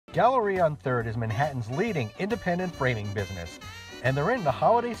Galleria On Third is Manhattan's leading independent framing business, and they're in the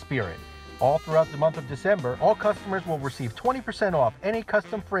holiday spirit. All throughout the month of December, all customers will receive 20% off any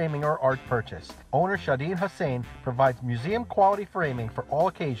custom framing or art purchase. Owner Shadeen Hussain provides museum-quality framing for all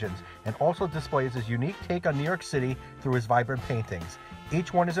occasions and also displays his unique take on New York City through his vibrant paintings.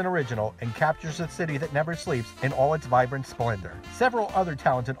 Each one is an original and captures the city that never sleeps in all its vibrant splendor. Several other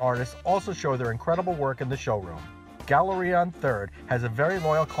talented artists also show their incredible work in the showroom. Galleria On Third has a very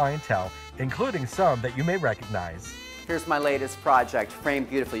loyal clientele, including some that you may recognize. Here's my latest project, framed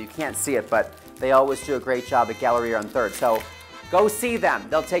beautifully. You can't see it, but they always do a great job at Galleria On Third. So go see them.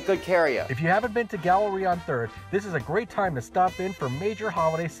 They'll take good care of you. If you haven't been to Galleria On Third, this is a great time to stop in for major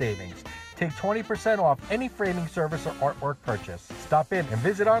holiday savings. Take 20% off any framing service or artwork purchase. Stop in and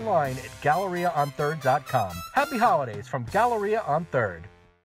visit online at GalleriaOnThird.com. Happy holidays from Galleria On Third.